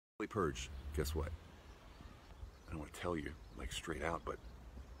Purge, guess what? I don't want to tell you like straight out, but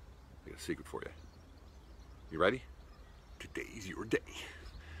I got a secret for you. You ready? Today's your day.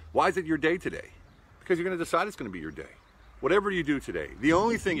 Why is it your day today? Because you're going to decide it's going to be your day. Whatever you do today, the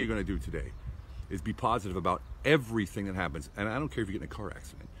only thing you're going to do today is be positive about everything that happens. And I don't care if you get in a car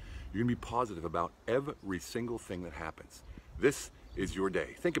accident. You're going to be positive about every single thing that happens. This is your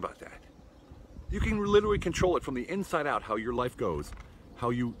day. Think about that. You can literally control it from the inside out, how your life goes, how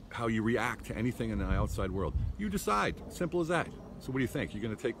you react to anything in the outside world. You decide. Simple as that. So what do you think? You're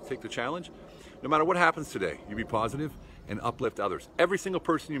going to take the challenge? No matter what happens today, you be positive and uplift others. Every single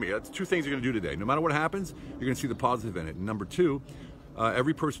person you meet. That's two things you're going to do today. No matter what happens, you're going to see the positive in it. And number two,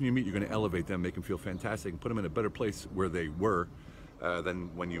 every person you meet, you're going to elevate them, make them feel fantastic, and put them in a better place where they were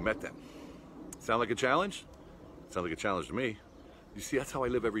than when you met them. Sound like a challenge? Sounds like a challenge to me. You see, that's how I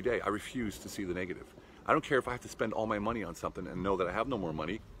live every day. I refuse to see the negative. I don't care if I have to spend all my money on something and know that I have no more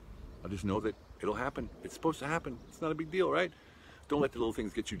money. I just know that it'll happen. It's supposed to happen. It's not a big deal, right? Don't let the little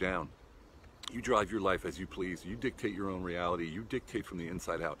things get you down. You drive your life as you please. You dictate your own reality. You dictate from the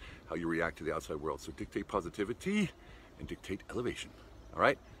inside out how you react to the outside world. So dictate positivity and dictate elevation. All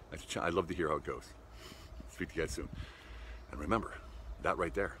right? I'd love to hear how it goes. Speak to you guys soon. And remember, that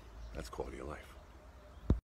right there, that's quality of life.